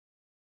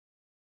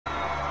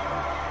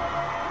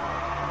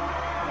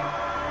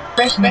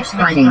Fresh Mix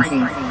Fridays.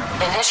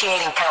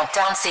 Initiating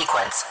countdown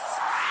sequence.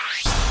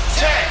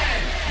 10,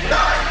 9,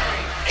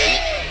 8,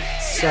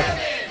 7,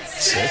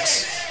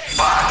 6,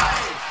 5,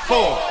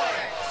 4,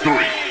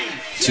 3,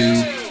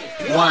 2,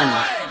 1.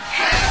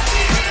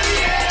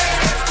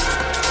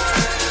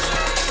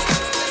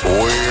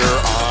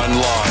 We're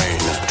online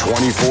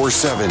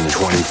 24/7.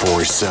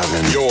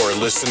 24/7. You're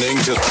listening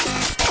to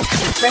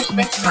Fresh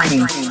Mix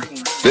Fridays.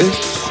 This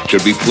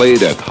should be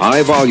played at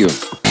high volume.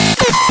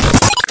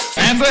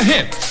 And the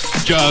hits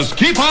just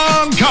keep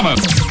on coming.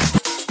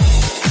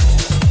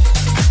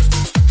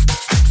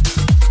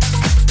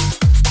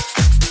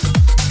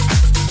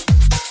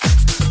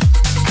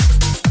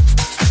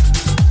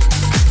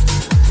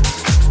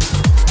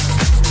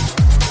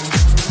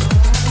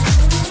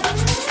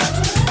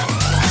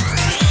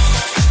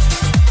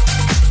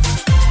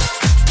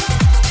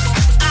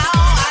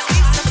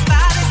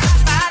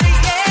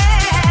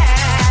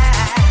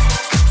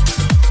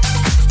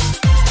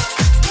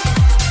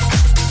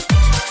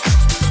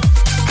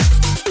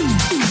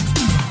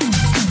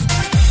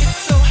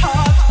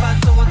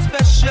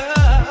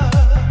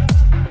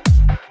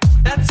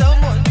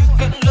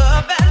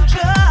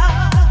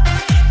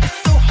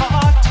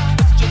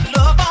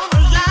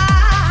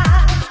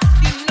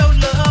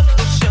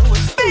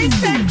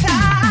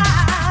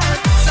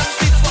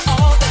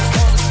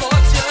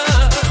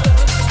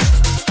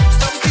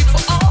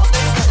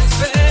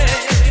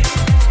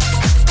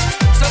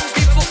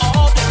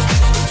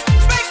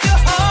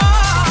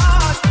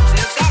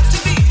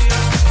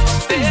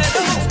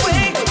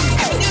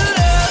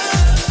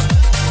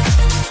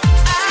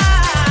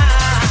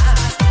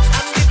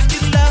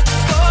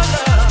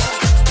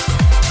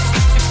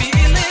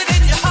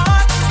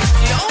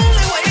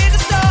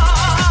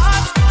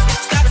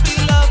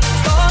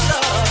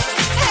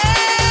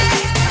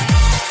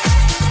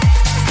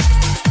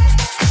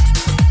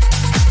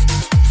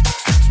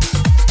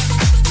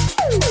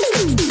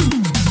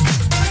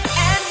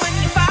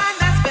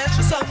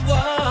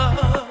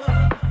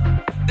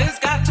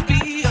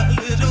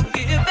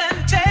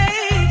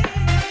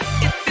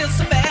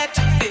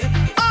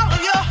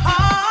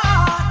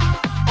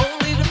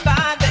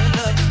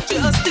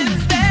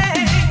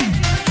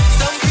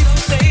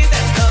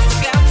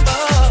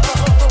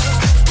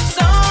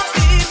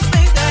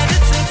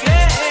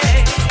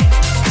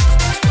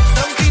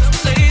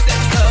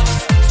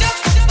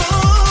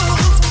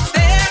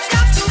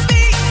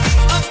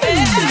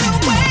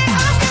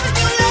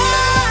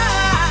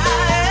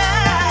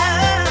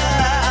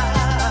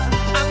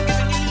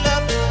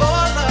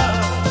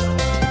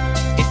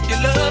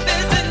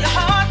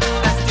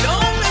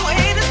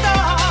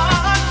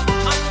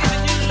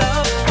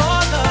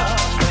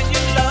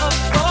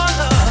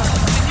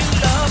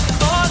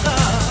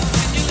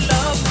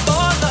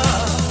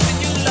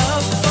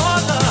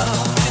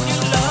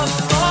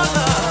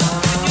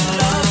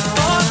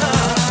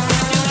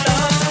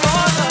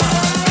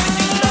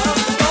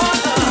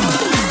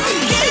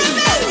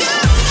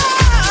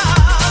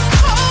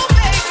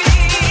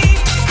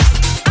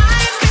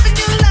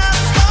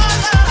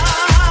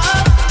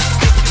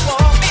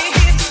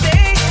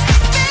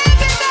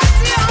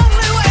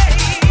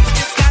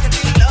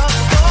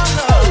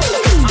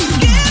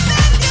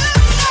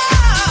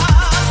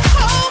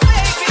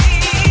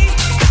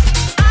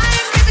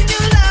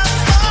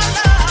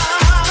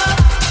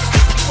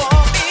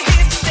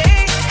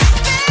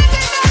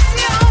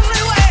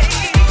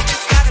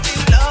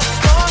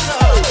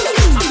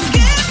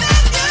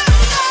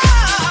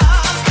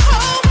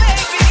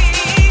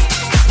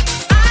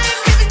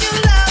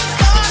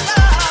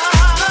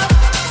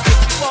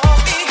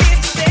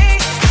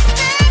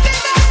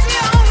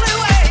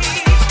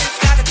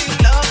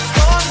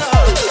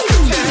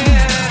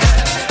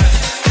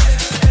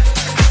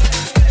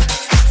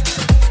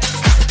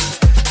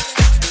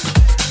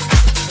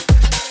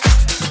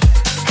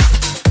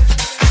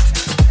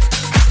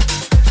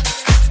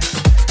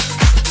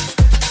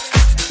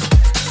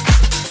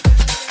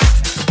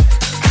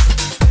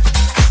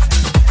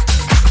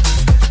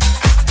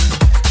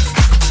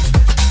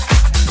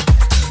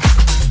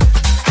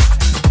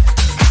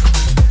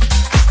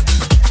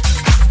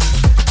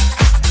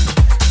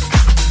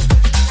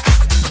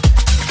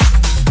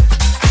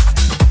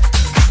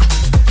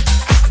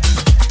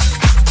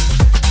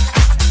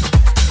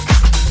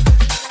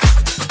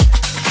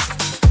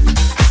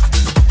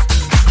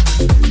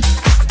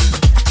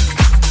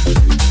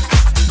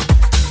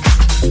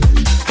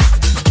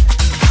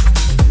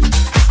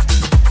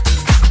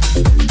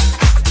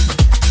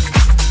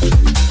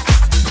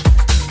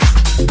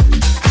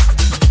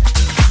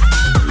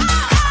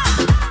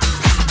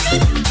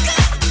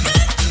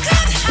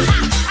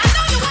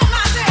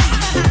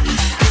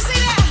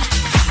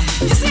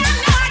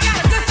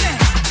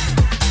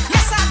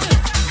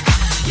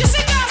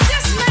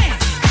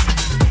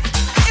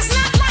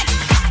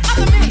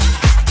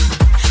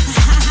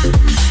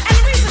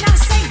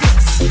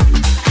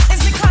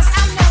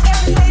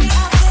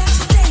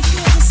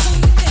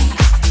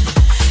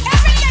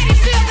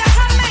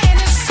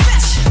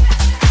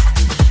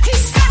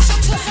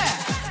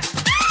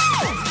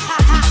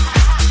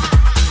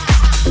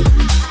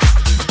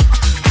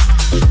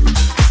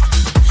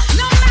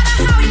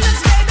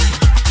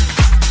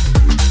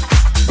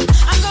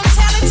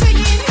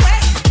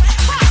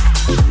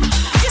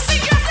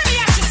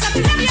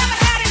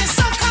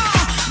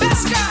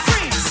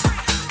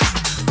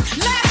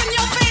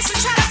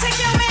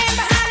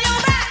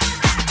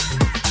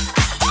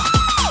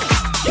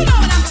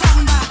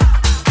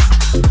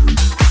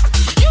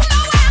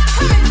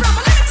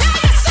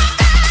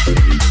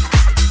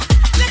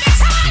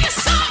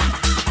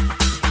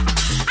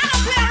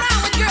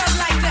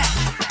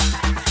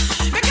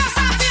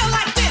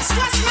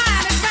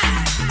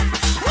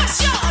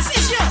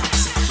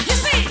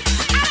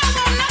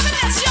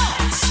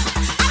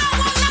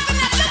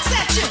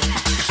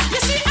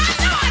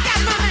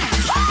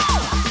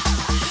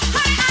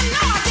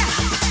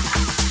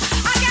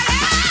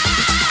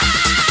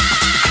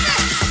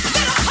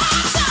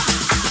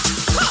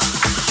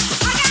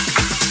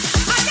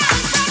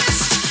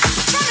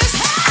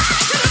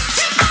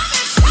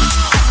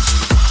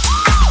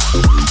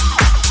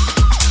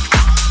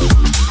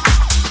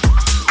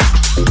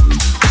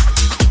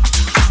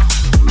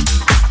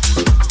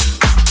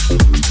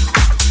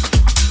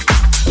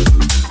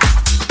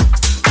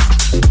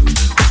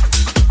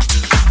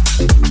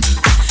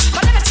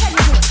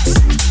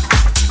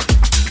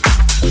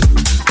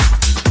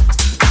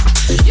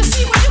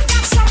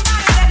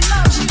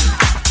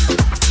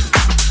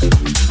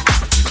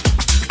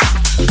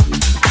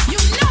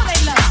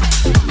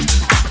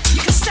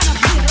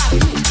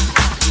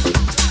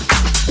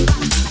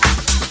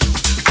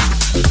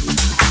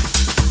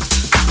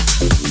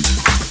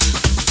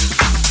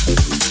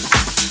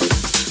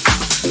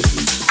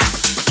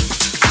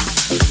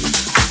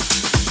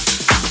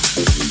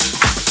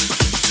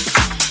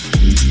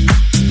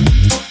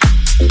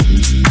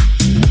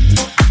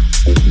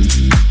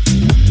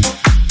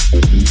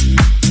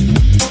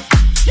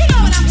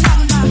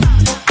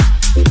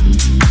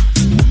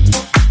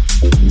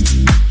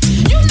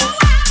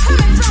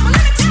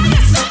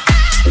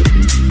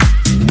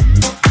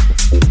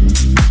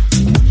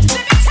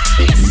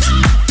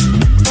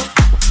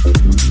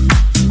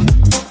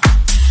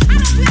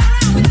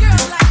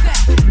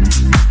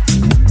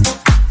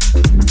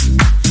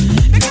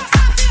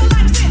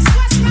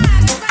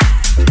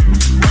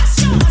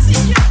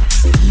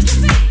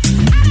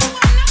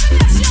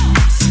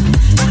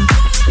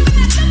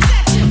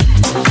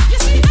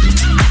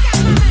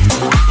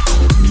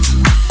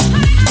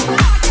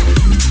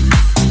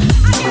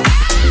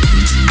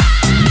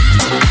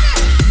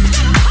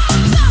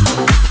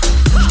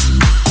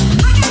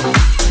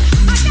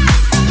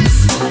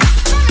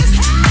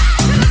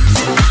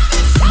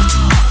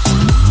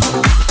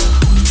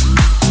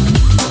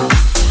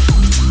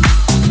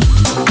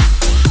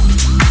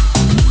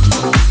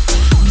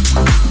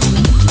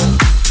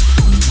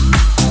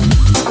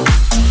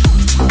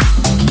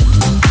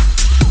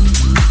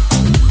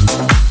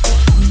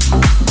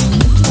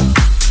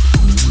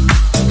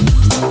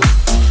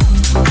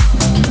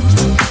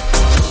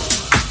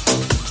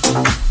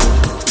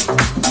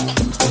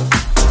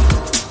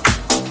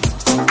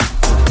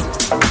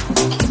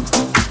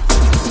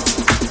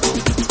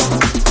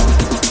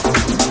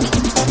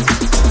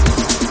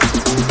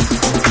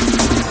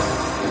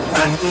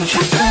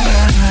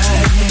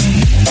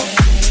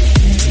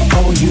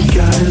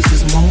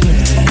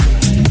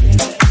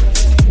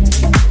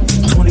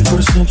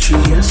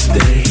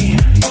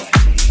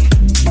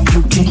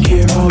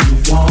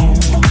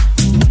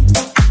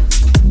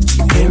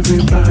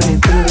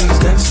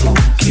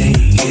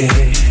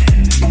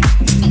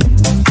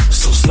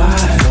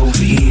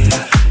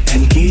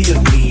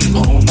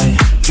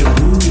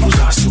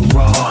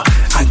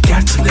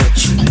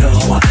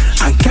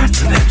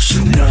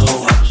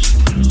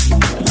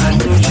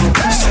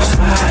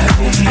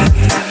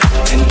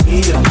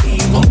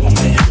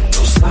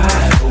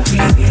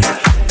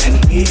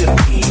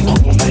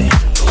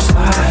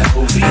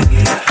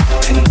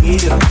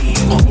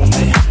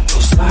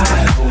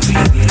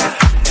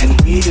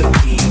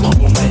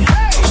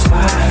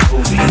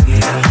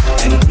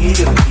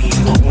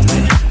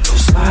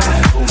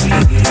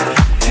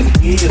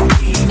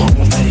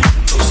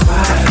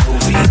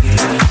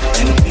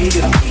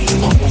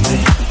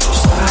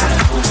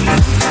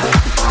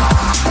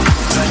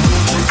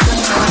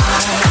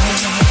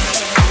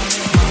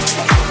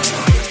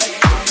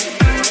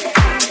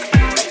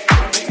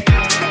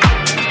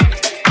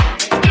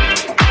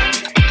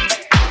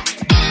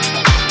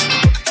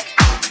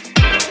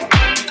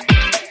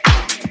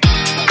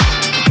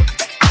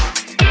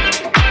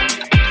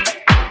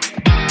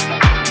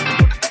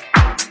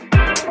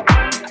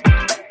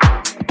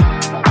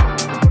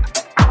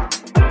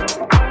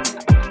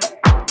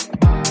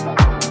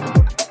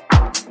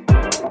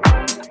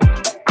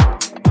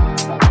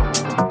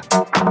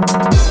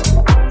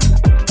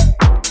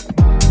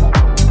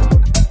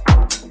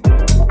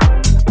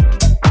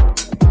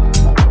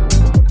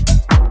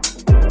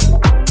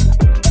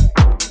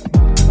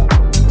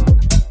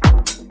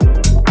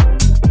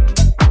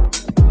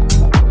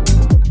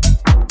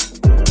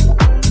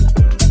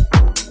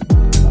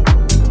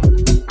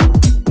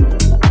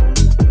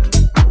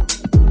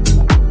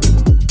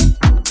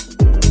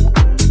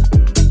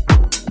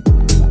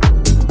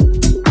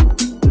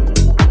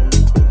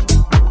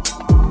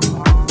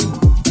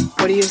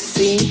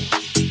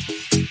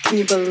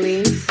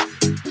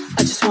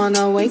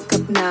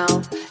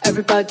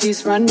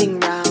 Everybody's running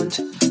round.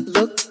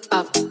 Look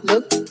up,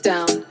 look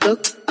down,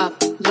 look up,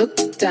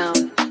 look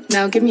down.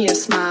 Now give me a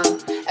smile.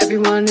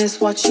 Everyone is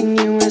watching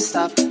you and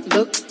stop.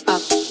 Look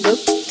up,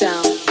 look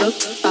down, look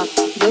up,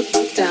 look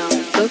down,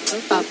 look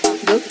up,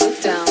 look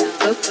down,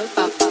 look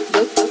up,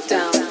 look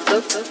down,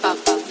 look up,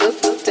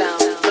 look down,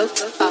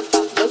 look up,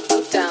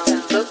 look down,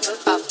 look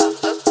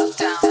up, look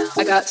down.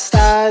 I got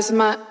stars in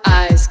my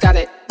eyes, got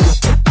it.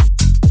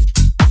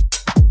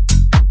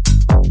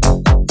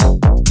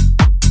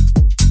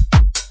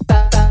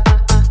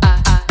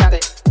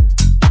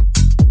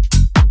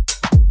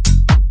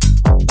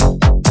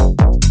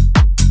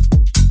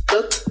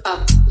 Look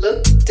up,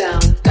 look down,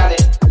 got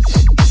it.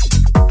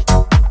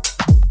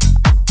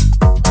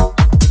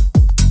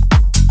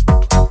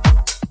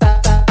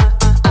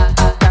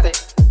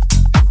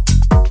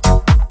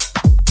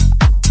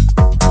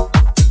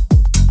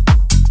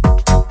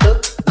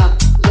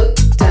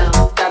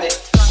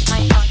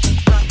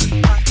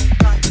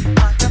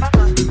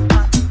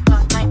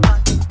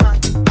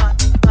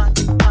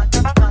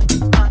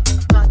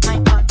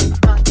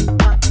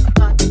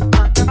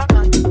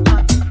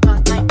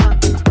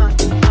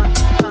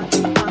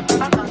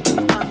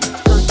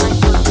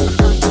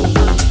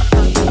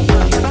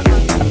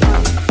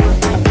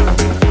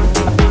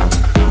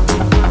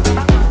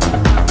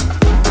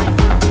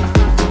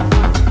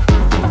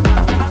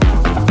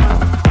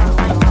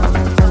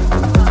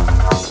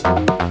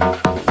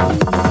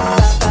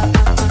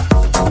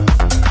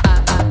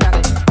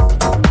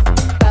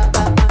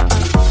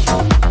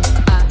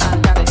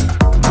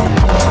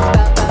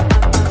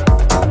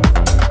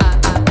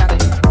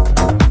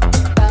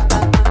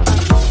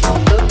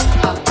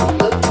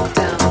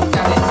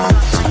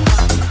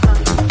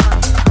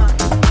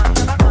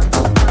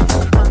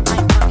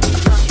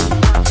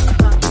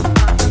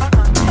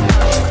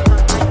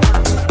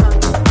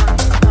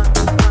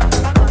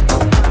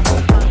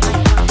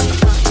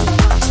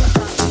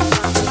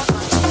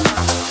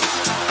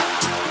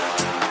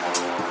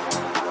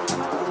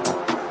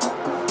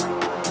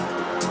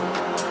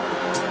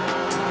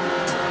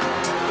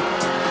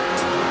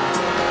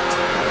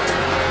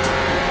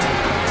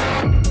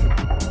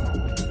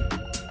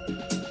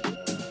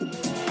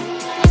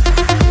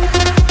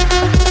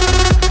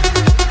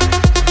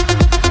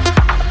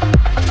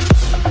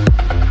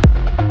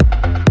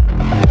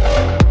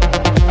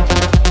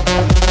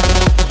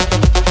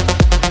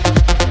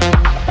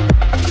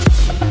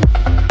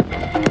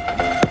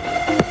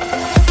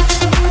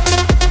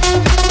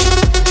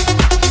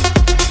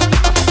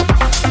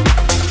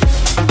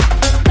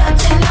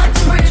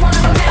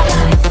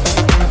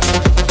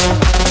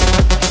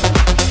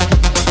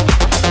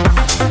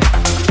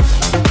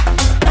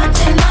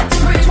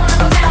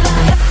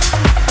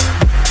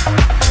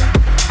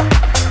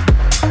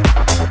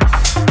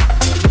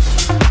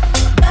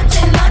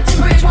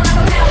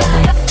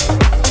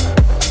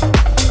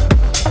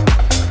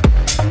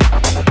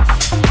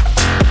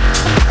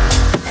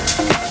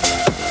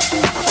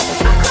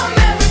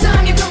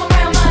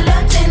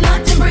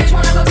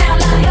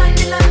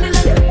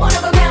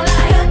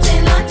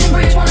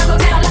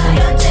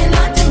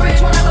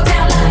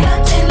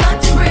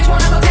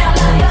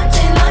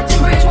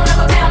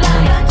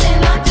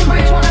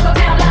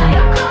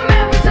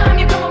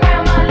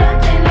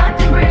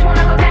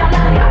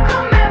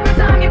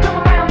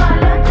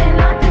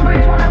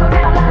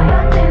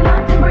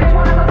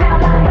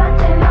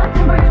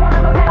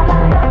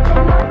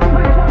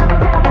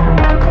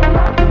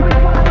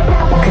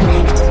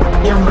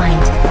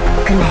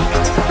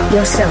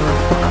 your soul,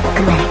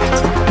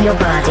 connect your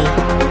body,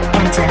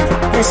 enter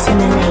the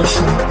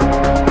simulation.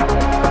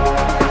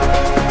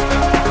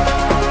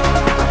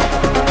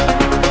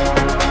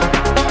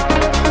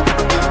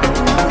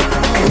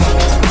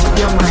 Connect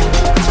your mind,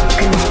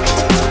 connect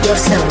your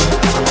soul,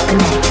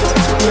 connect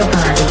your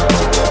body,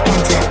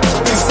 enter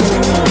the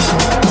simulation.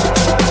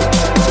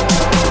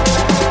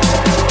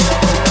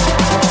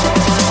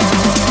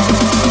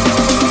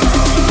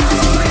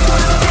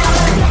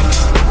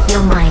 Connect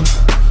your mind,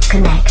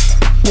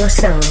 connect your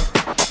soul,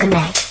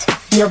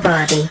 connect your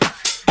body,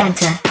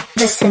 enter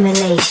the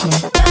simulation.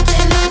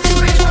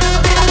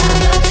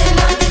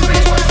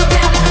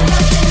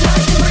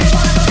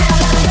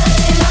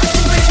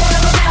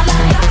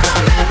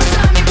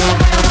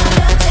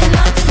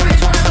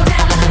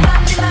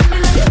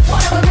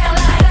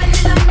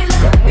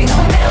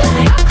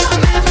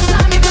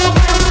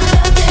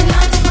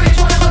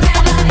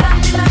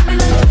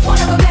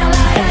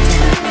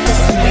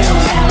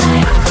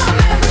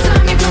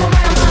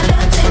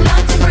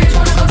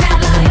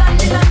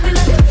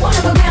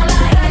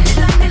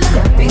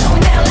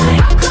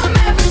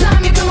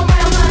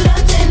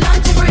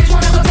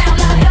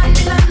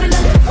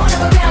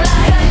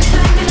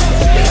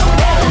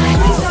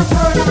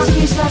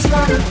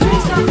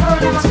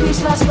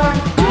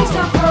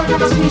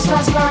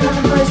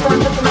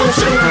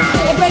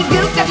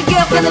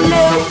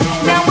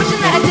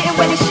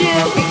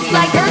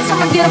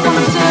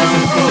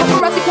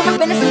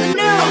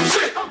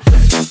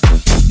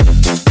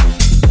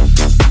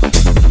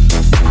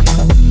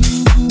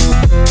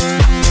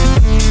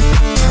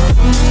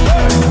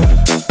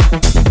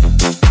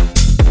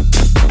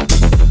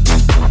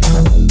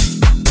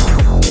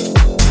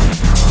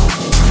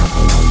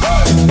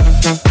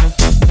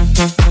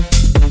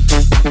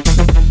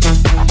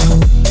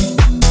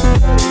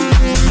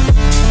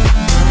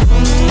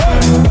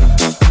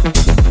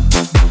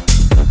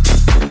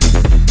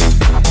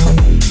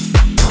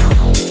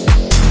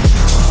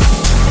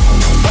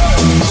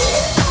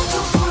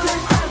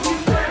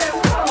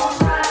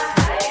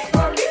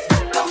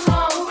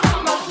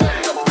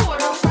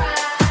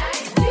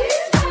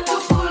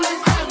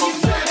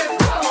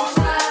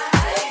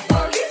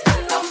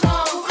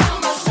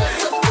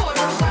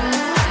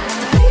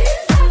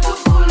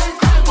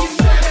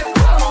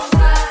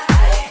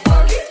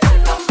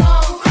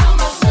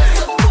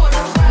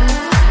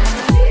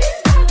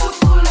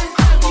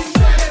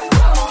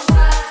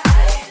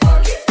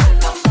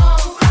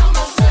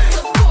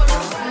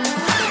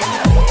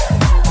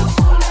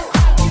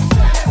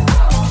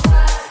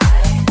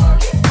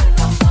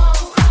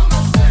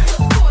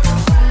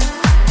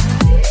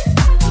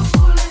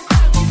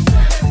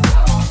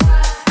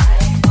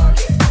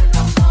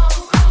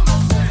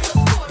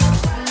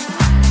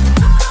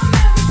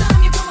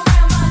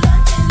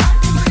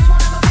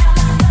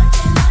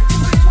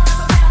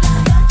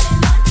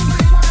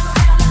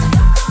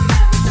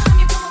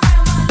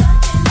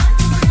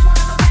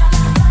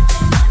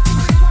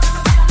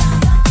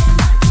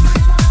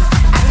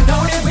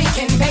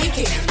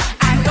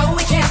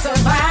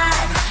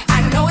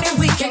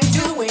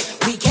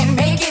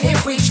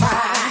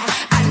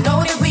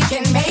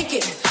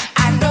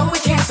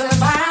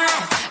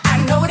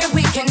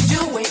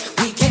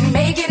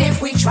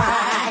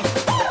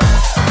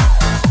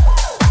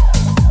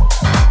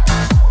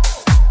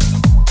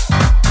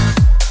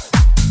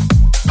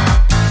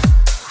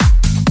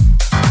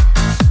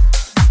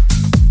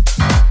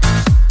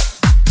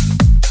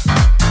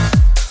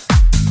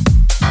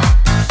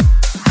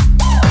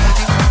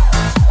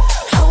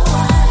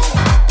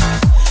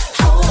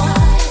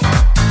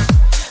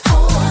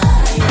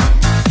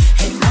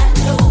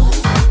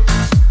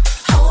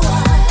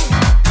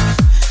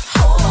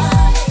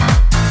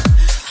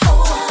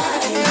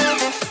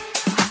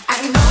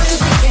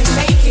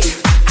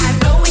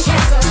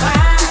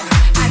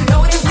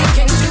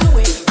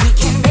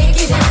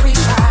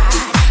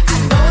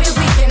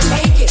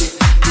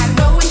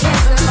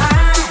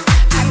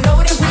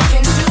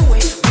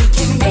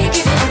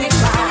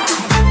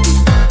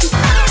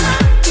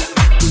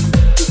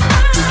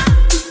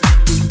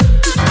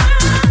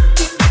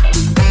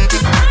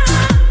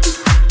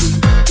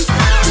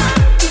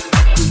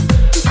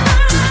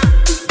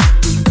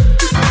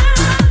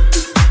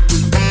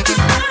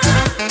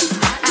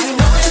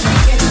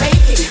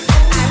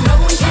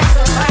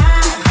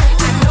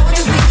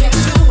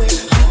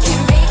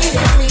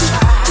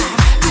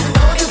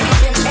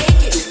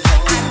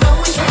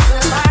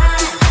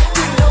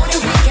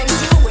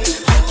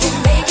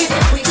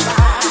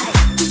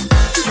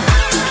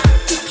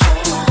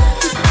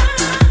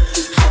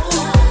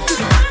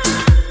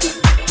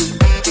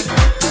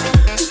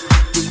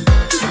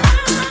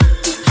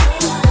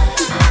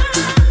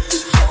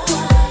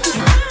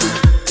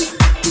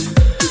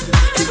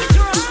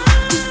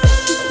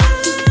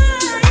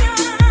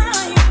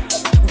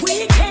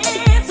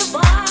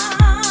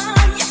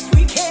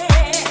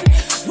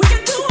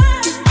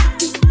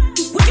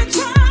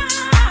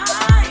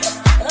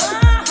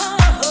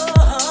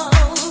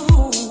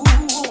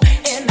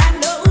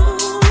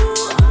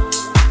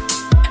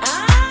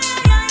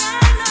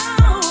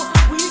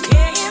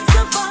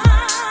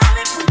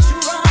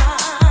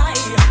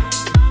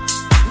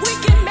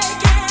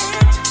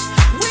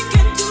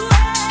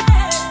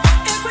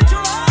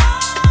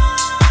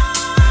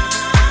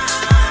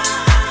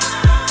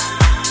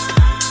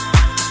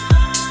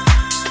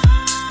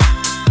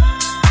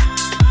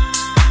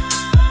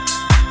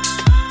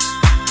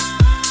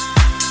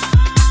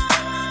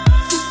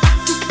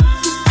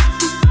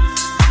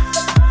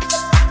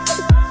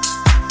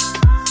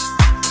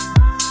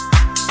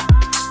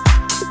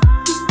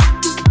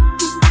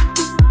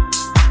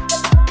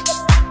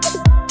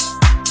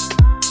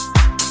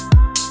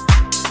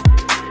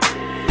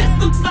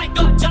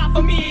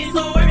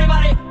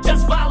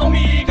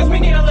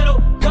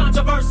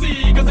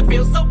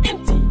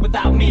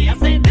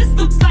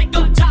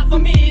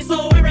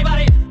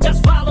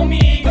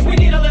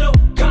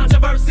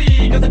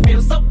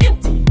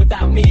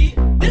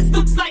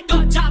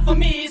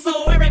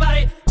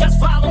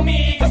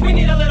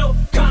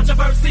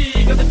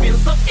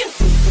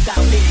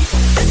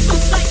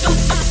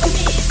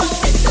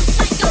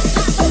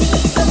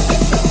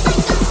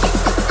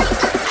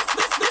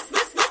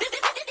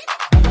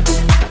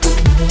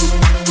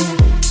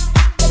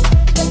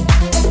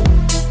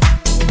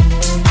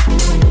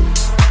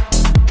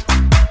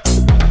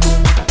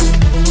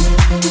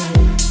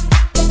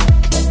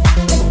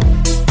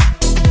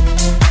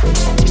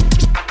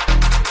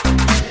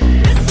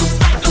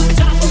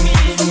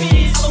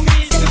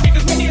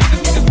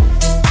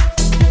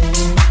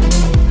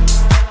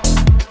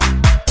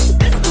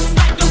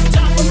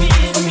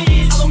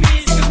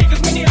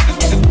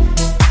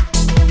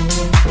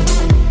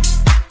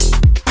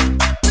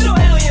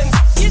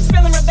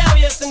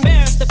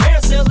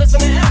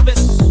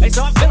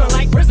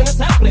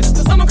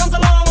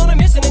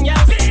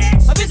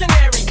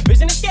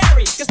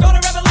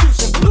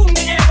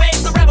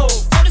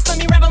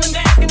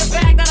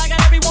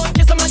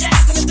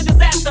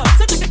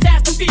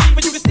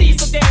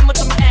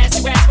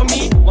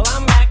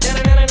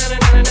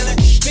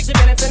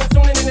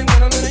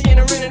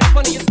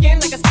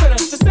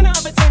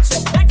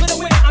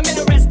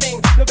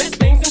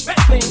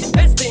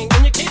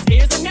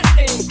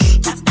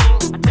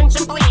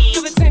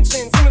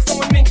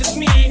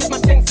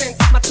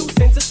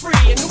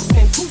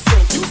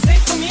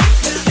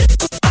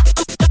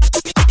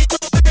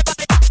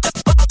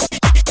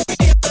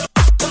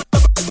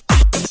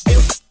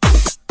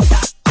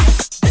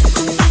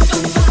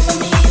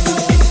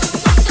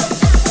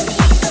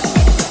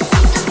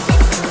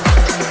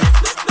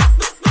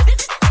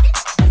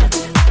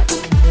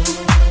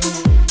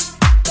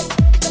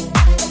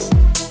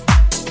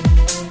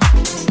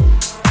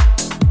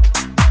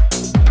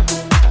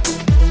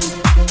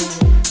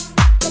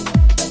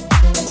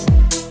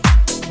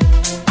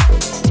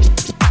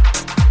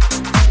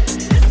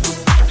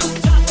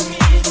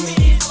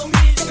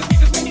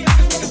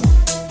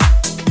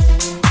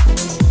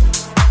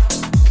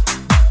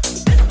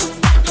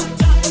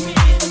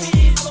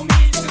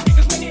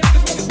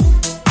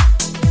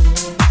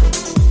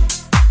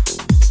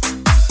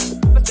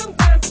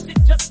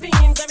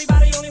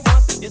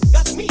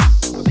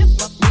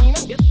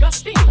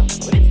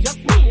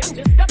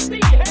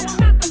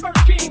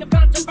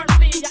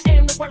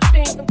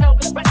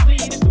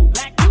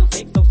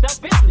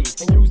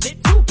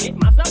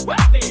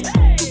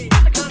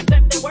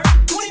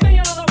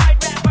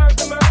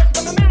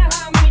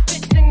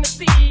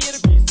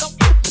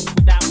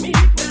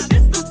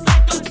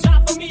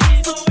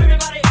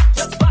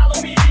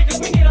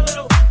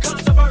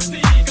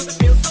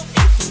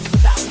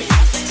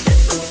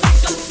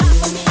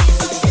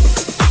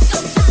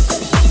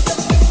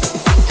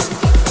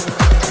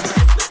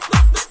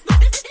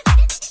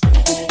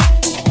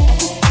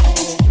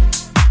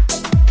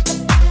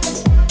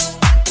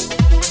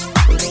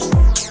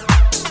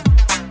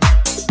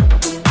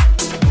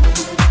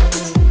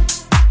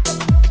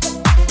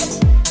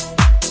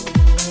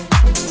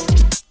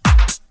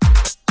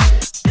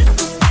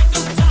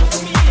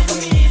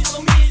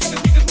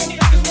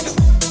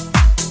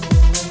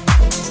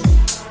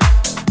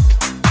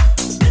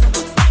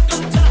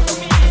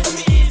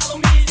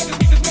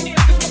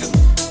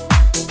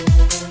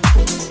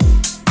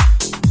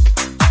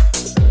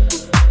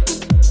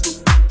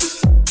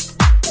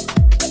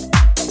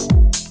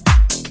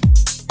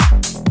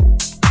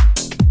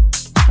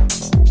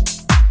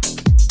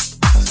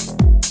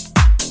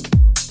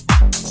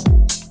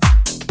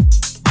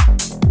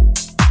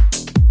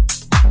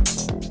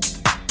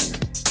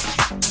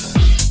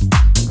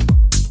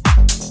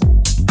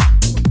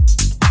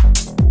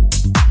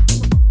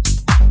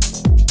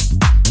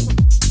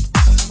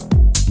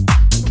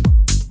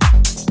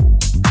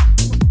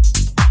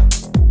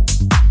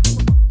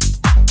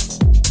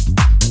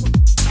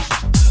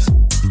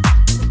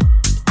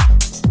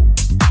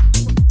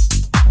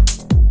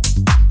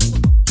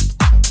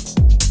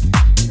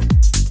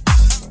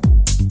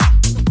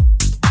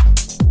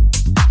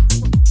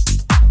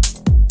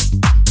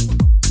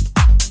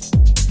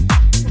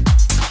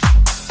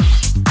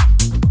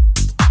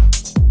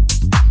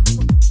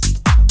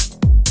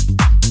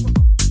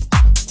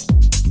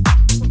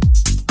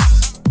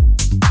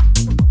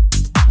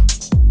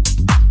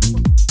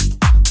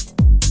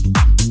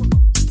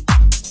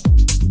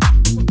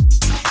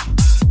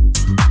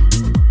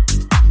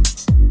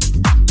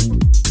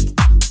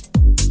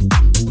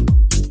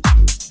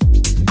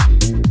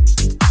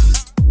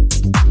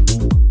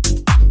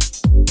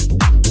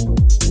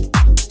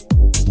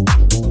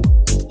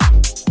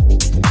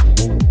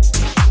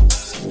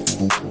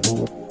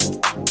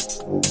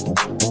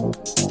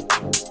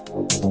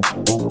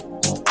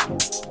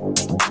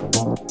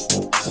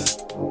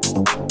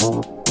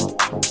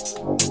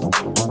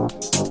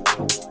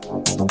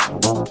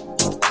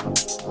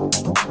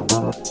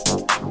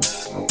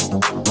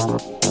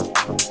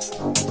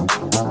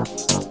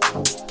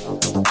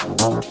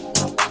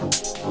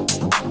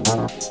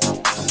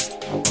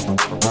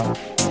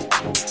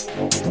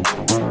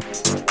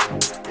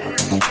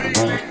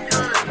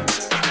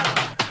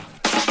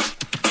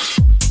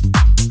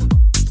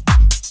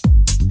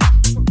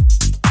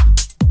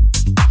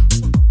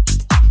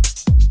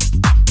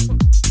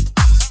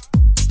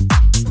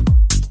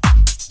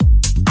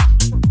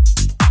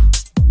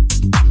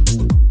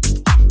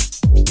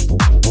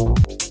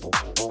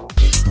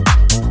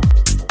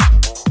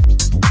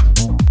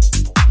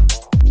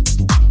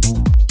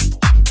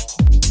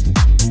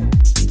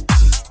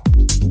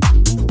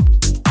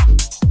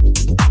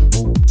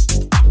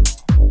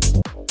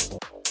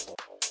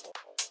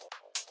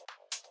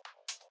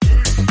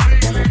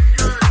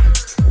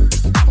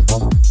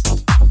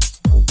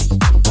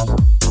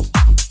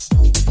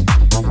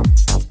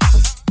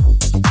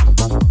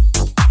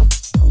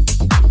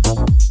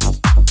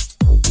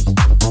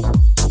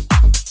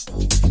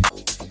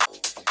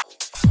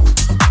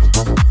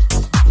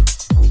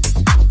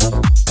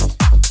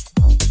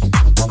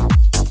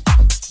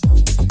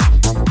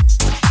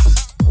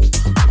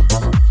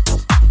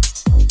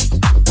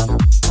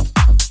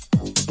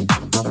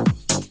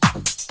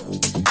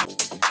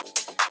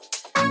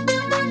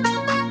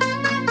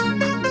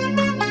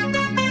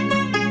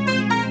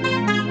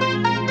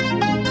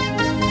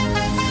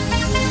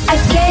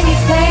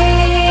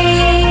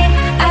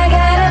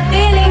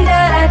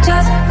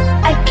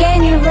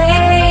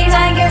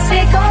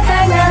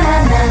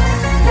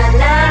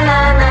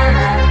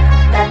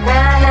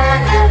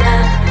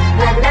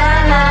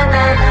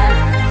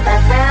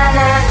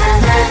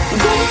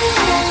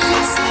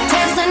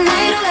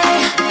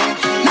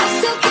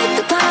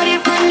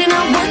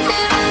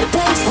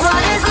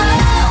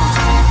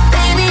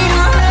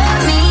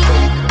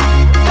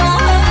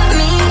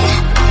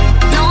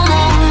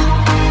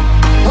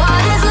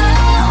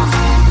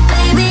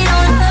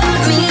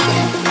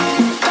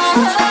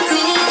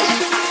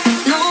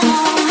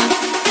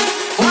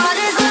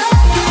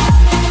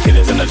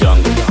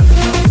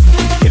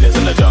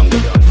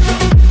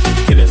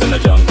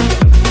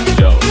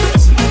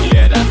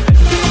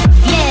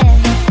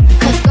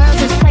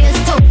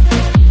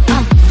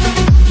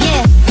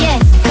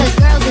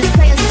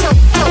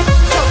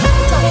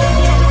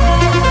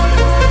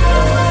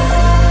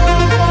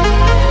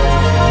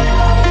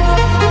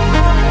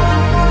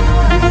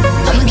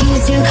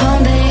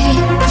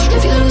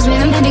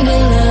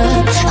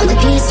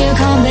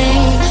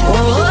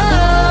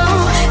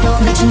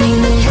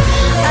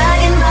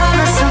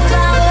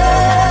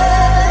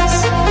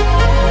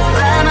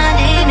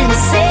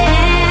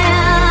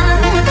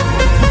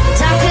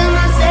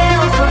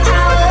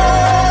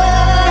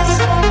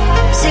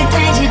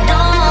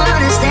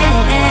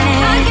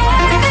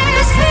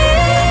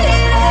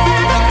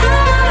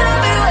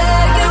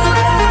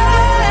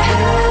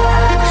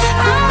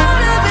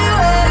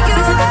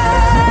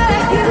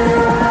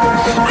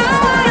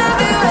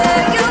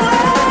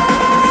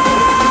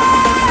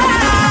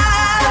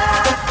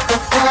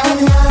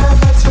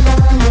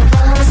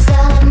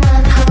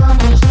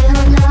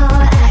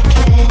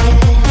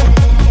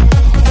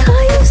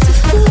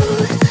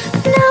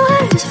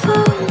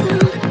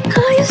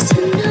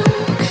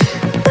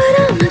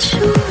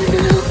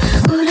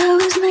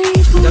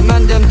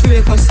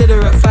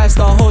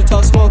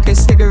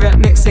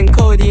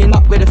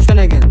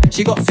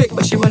 She got thick,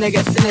 but she wanna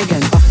get thin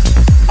again.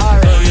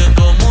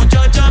 Bebiendo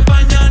mucha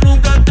champaña,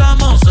 nunca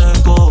estamos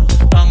secos.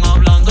 Están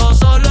hablando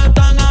solo,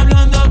 están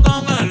hablando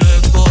con el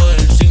eco.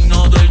 El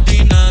signo del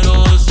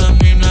dinero, ese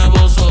es mi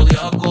nuevo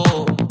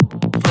zodiaco.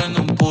 Prende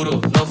un puro,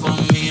 la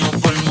familia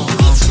por el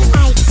monaco.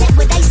 I said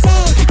what I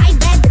said,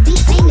 I'd rather be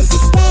famous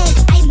instead.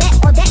 I let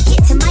all that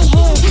get to my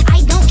head.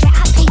 I don't care,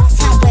 I pay the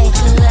tab way.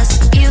 The less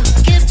you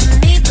give to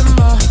me, the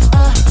more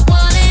I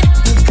want it.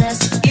 The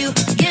less you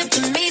give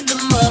to me, the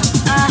more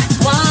I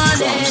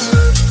want it.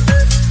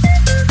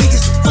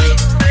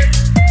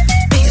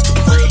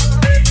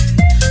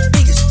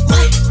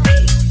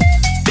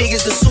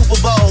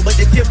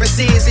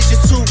 Is it's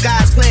just two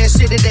guys playing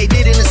shit that they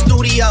did in the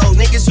studio.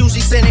 Niggas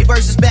usually send their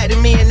verses back to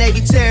me and they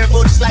be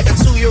terrible, just like a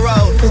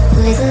 2-year-old. Good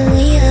boys are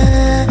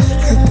leader,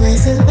 good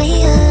boys are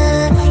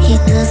leader. He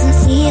doesn't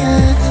see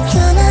her,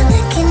 you're not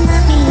looking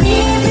at me.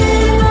 We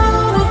did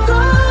all the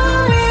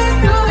going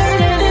through it,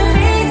 and it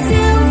makes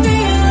you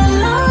feel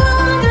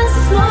alone.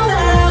 Just know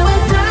that I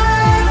would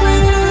die for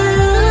you.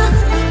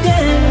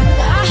 Yeah,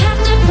 I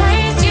have to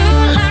praise you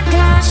like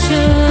I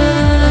should.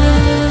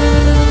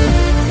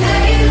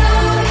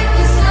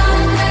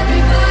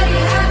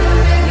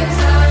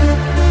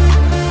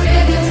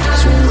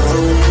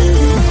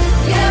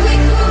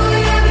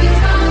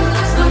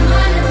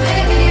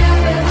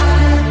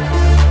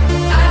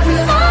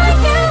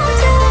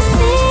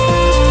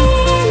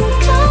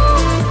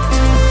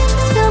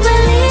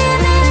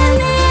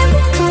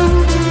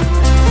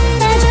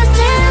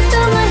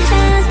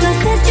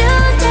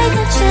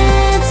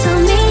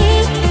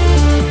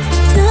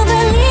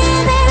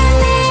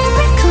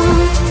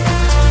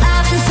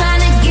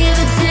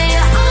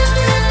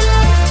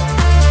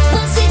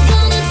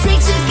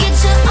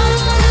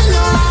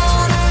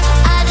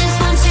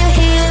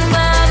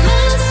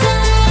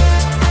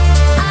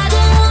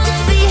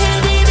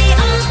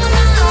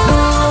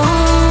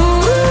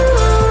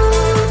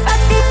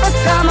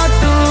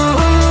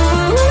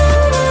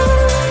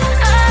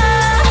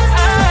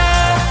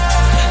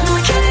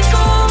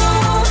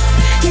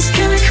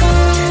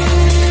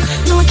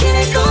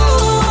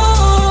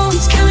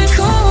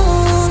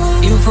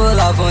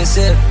 off one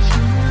sip.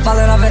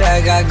 Falling off of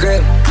that, got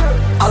grip.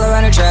 All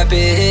around the trap,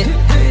 it hit.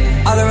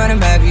 All around the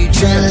map, you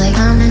trip. Feel like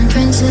I'm in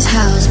Prince's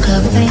house,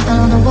 purple paint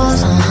on the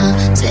walls,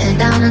 Sitting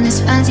down on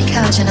this fancy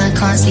couch and I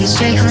can't see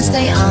straight, I'ma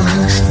stay,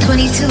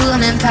 22,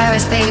 I'm in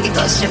Paris, baby,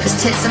 got strippers'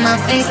 tits in my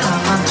face,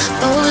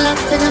 Roll up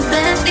in a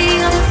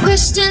Bentley, I'm a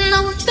Christian,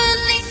 I'm a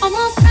Bentley, I'm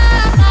a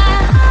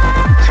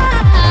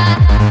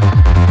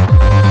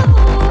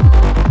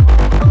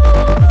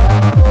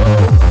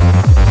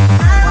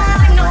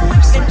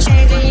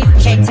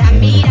Can't tie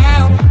me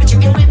down, but you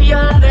can whip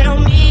your lovin'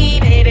 on me,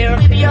 baby.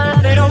 Whip your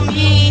lovin' on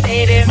me,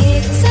 baby.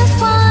 It's a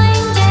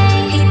fine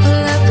day.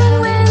 People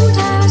open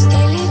windows,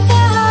 they leave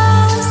their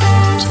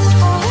houses.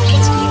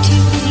 It's going to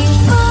be a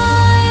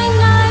fine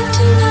night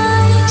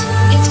tonight.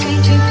 It's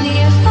going to be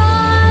a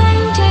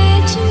fine day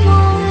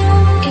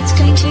tomorrow. It's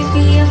going to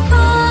be a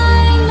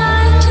fine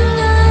night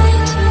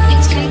tonight.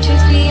 It's going to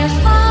be a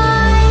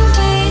fine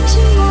day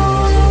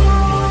tomorrow.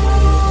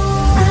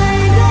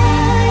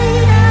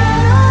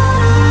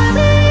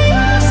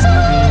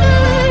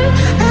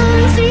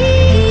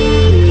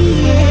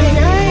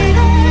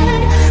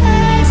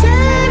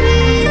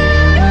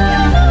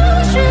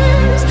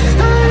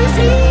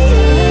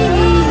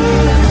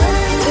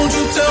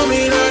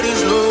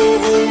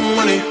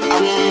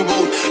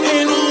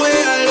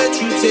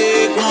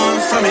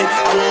 From it, I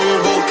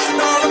won't go.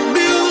 All the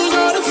bills,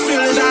 all the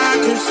feelings I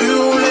can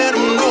feel. Let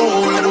them know,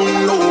 let them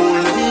know,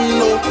 let them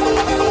know.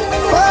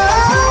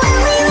 Oh,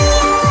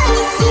 we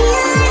feel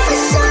life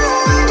is so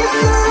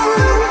wonderful.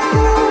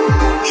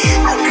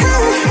 A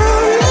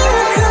colorful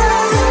miracle.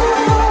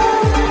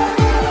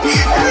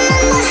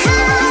 Remember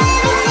how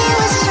everything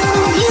was so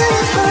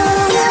beautiful.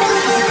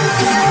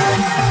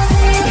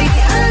 Baby,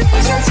 I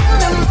need you till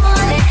the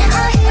morning.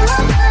 I hear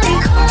my body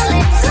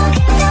calling, so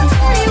keep that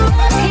body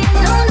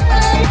rocking all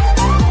night.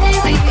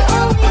 Baby,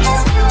 all we can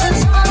still be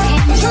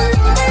talking. You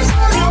know there's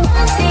only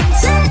one thing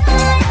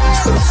tonight.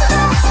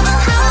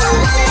 How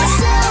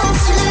myself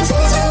to the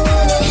days I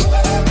wanted.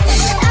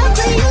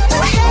 After you the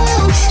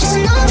hell, just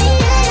know me,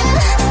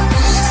 yeah.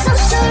 So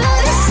sure of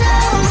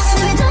yourself, so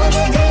we don't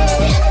get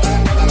greedy.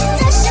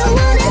 That you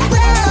want it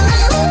well,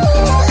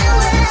 well.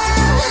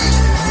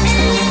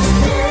 And it's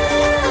new,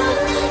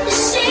 the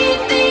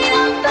shape of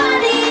your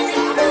body's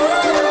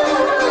closer.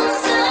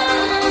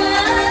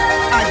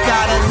 I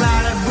got a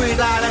lot of free,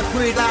 lot of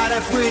free, lot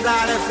of free,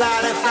 lot of free,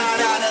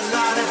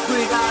 lot of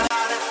free, got a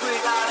lot of free,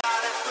 lot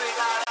of free, lot of free,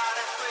 lot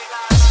of free,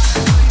 lot of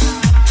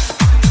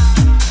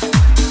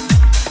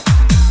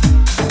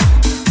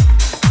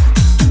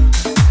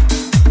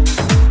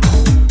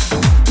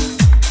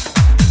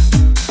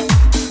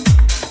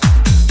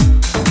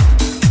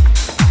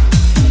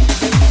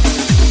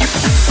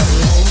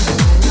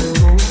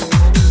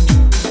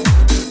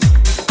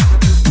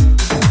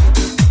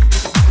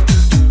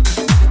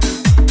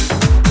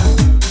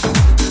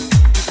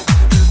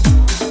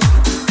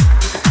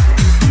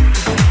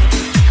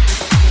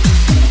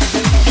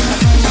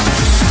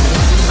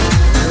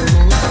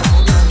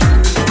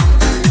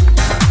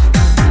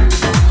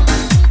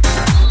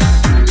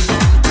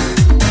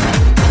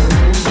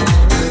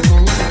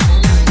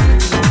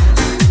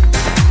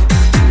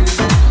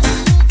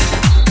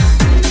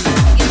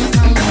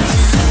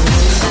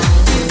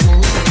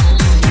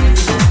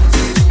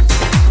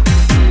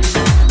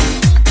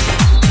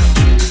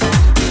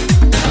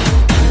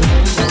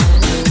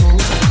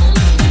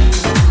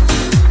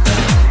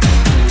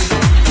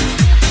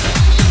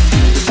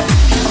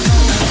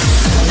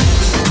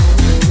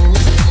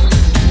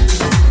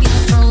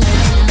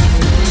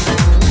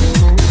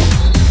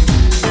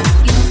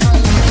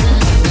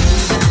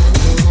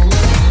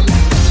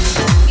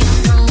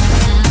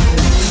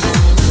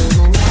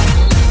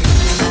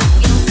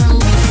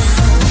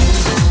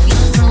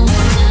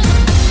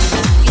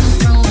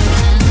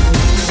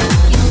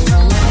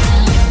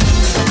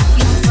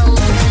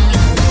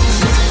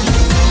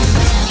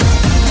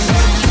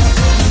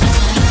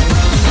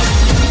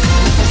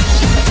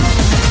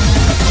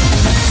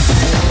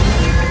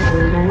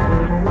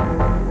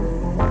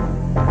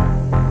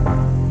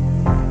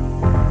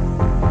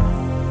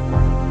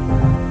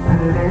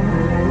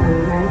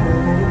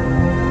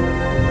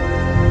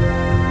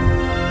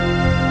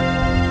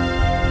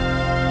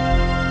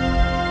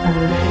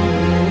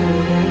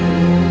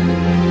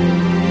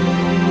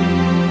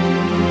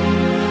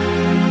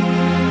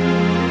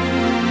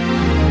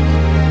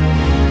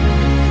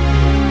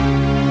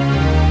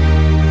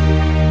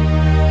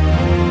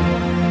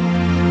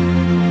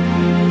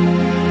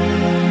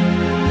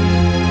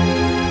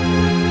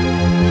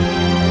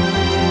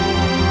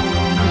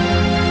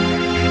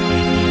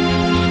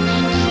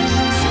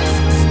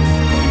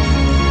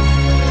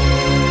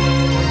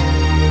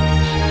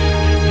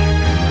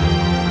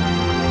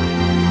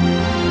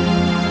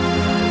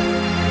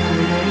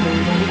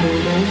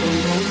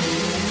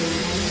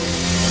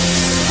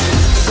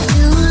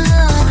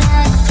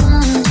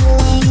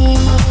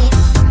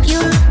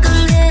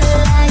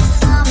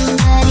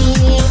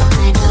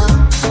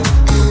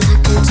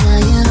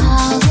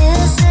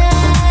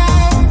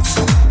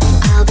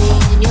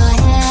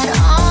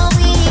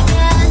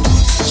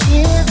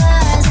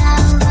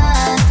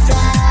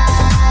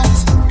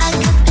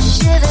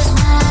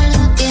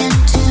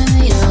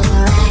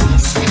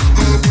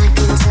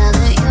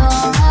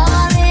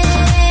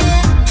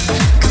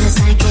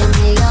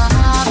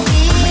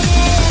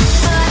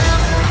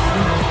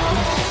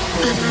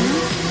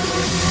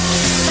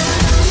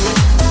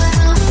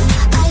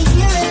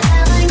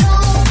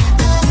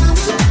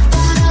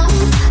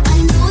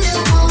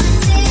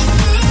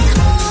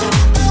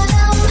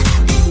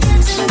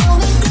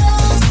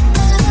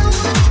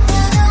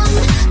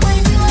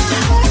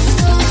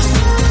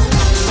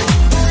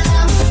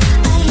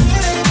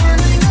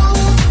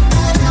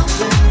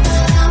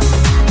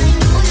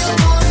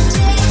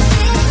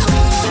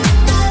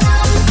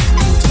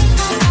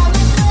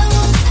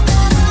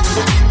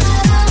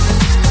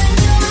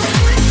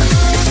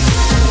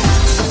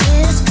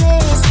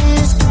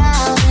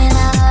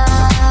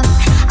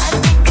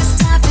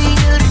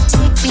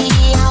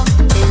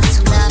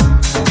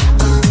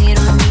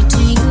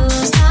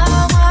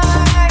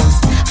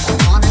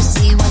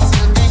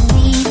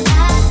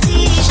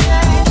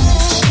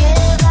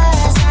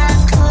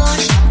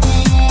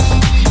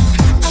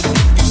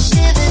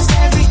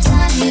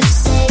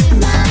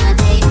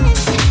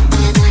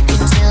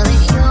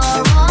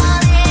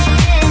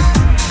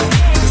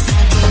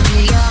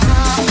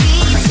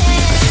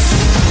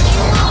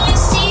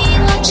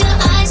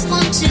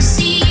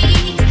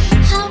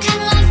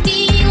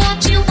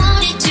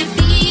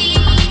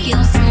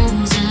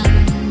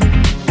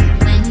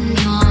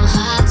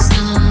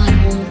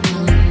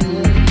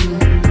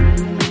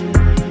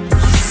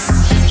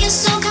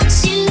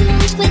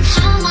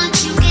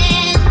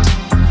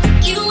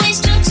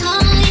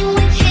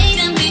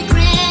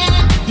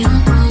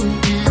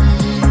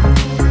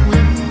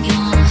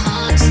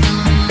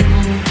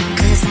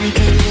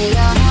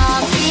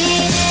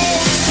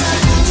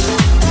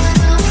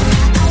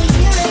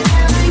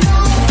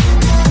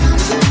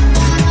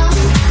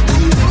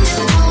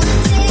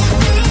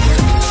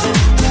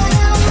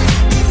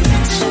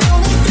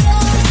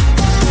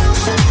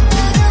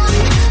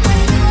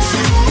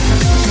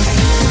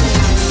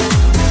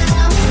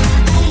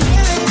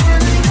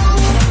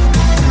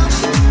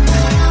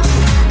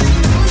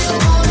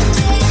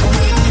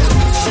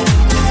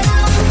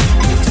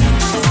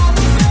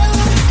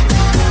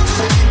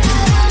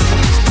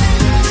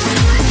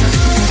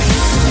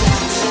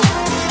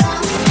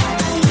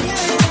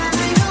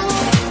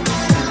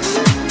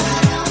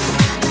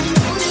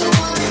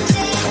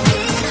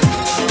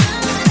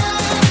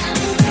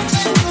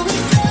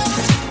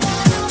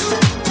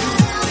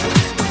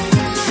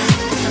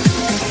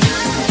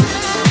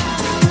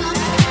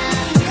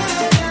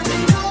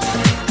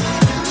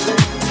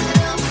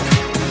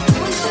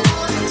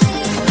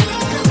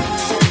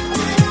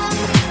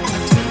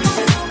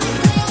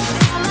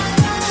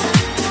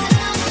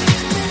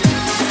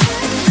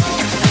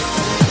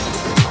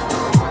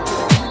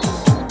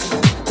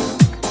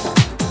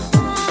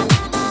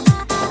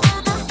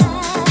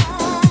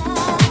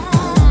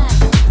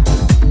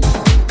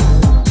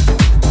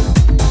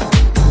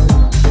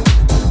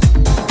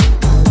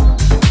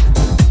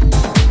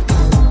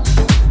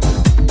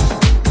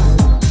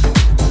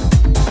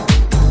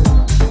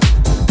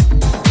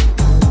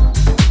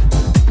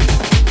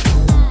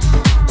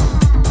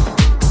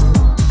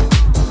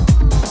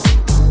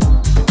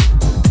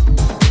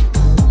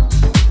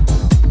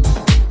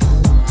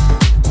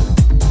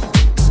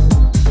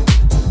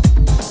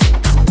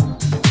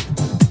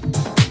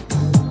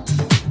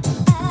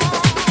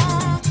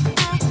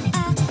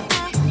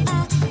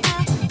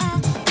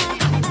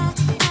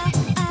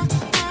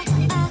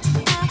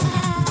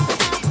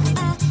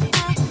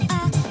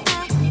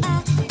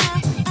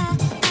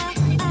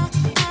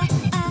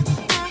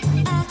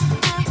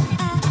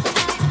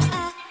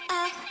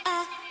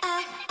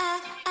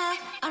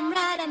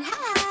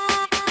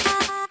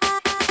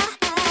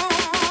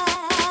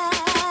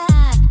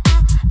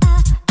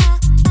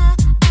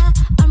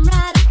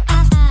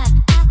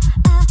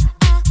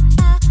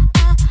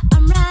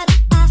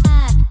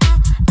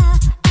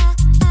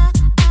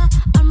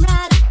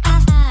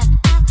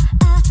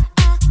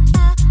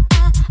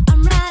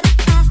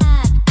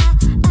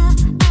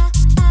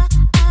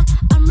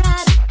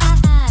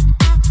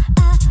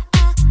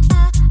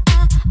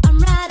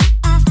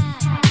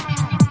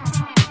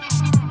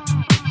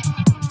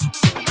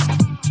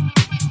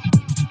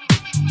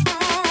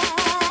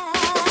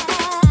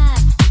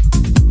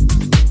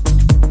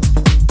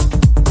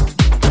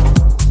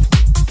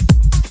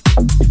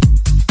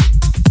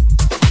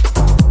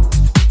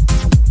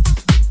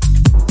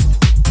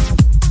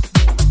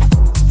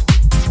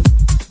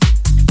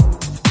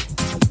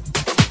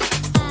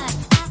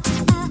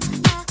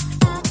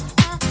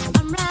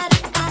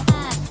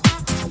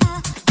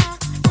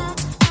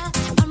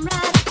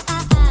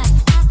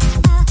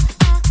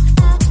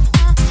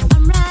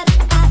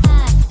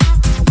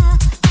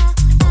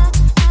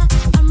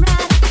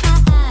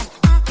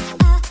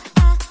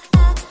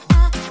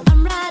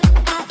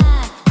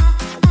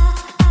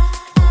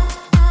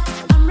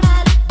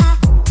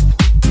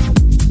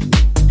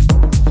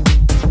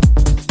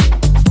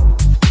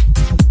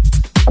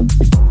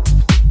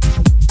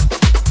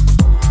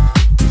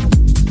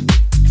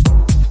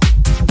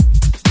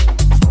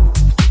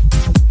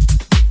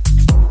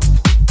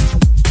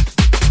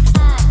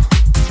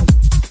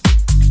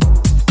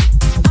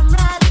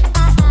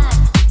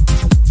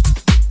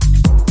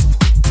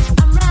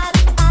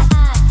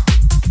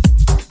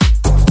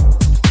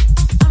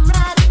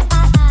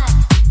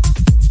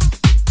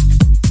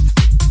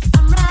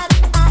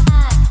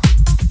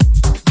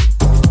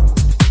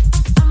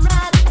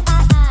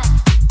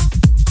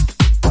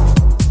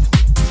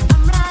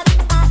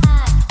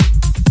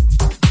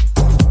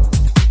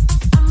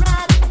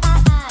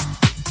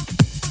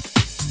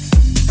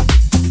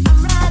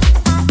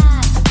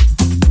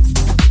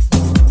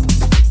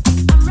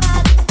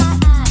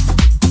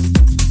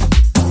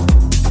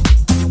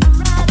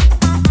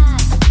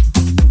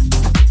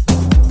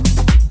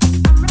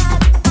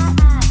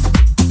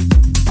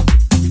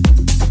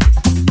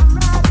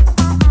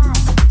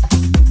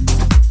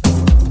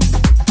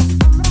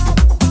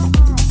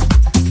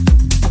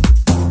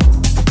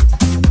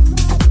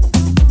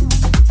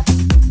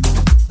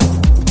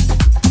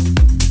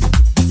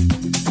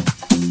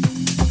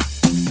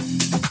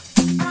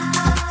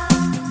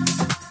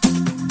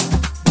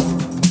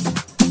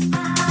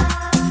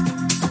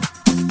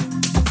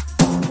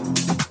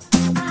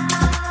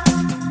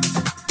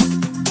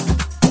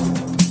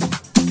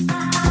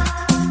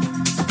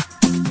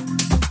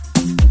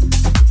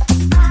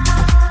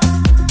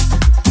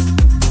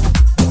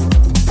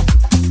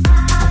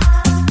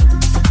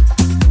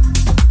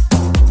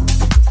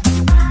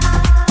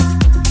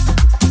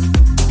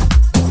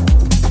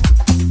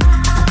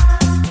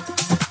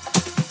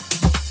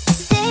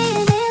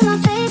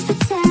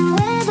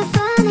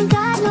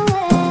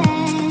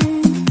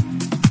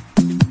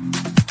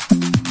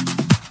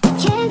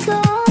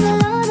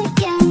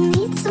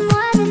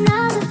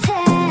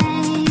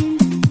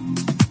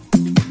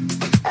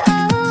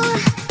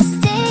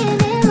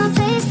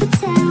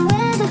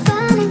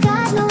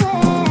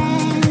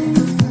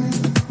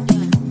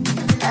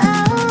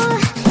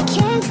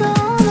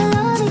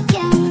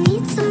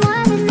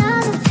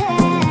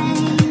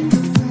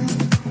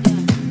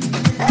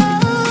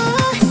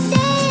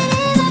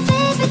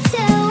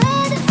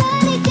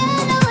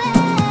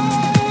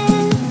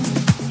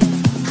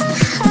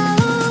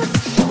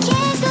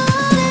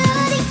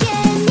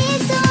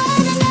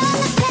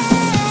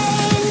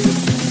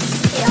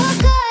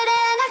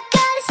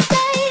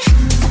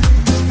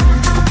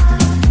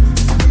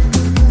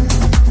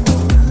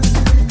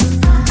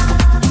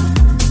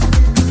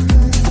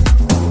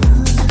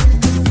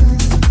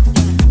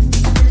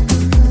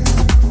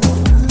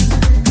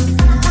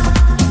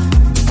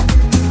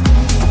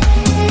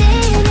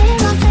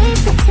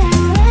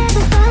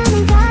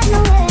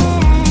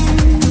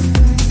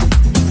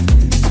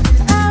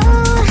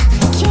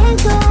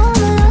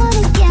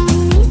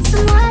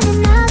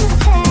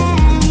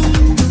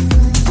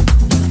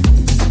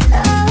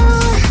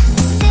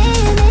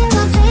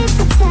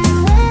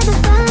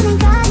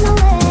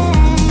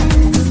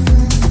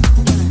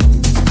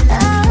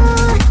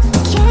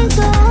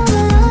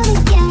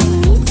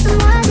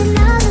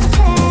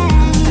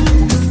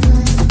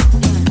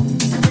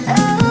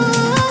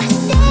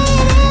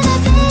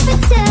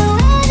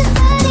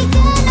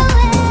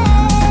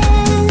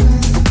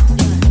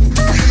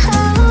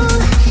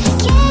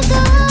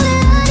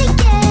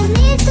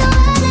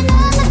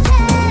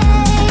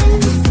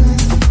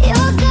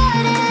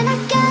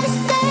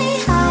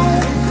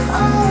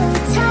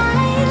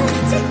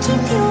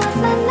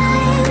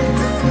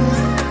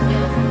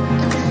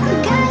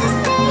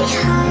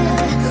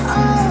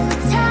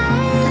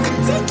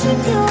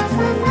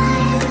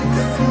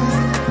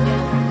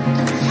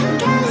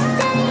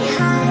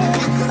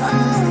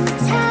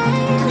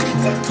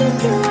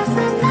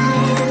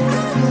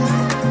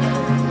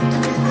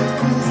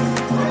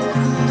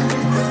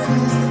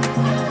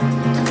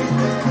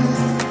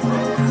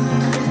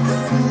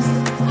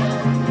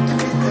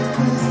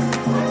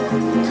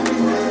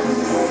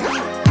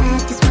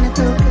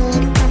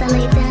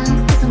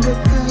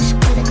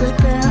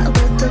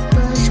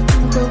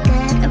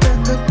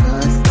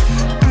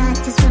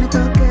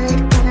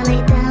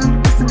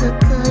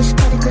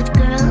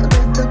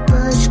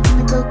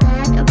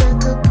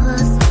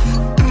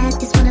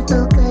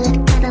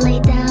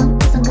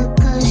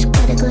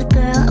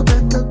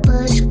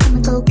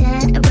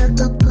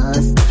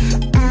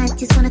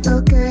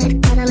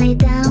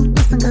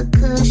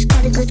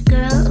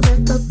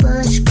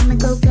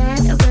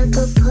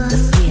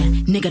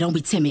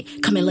timid.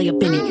 Come and lay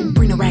up in it.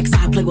 Bring the racks,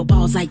 I play with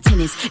balls like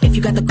tennis. If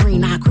you got the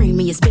green, I cream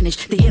me and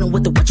spinach. They hit 'em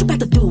with the what you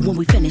about to do when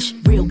we finish.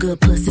 Real good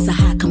puss is a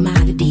high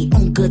commodity.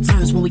 On good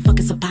terms when we fuck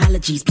his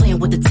apologies. Playing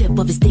with the tip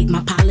of his dick,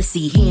 my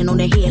policy. Hand on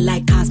the head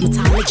like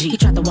cosmetology. He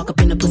tried to walk up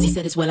in the pussy,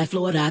 said it's well like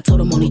Florida. I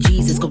told him only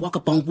Jesus could walk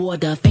up on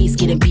water. Face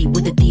getting beat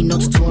with the D, no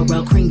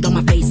tutorial. Creamed on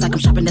my face like I'm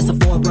shopping at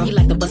Sephora. He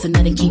like to bust a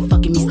nut and keep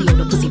fucking me still.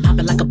 The pussy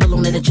popping like a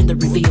balloon at a gender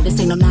reveal. This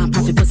ain't no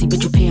non-profit pussy,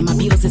 bitch, you paying my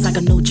bills. It's like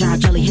a new jar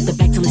jelly, hit the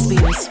back till it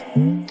spills.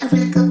 A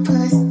real good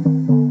puss.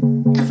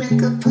 A real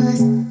good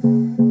puss.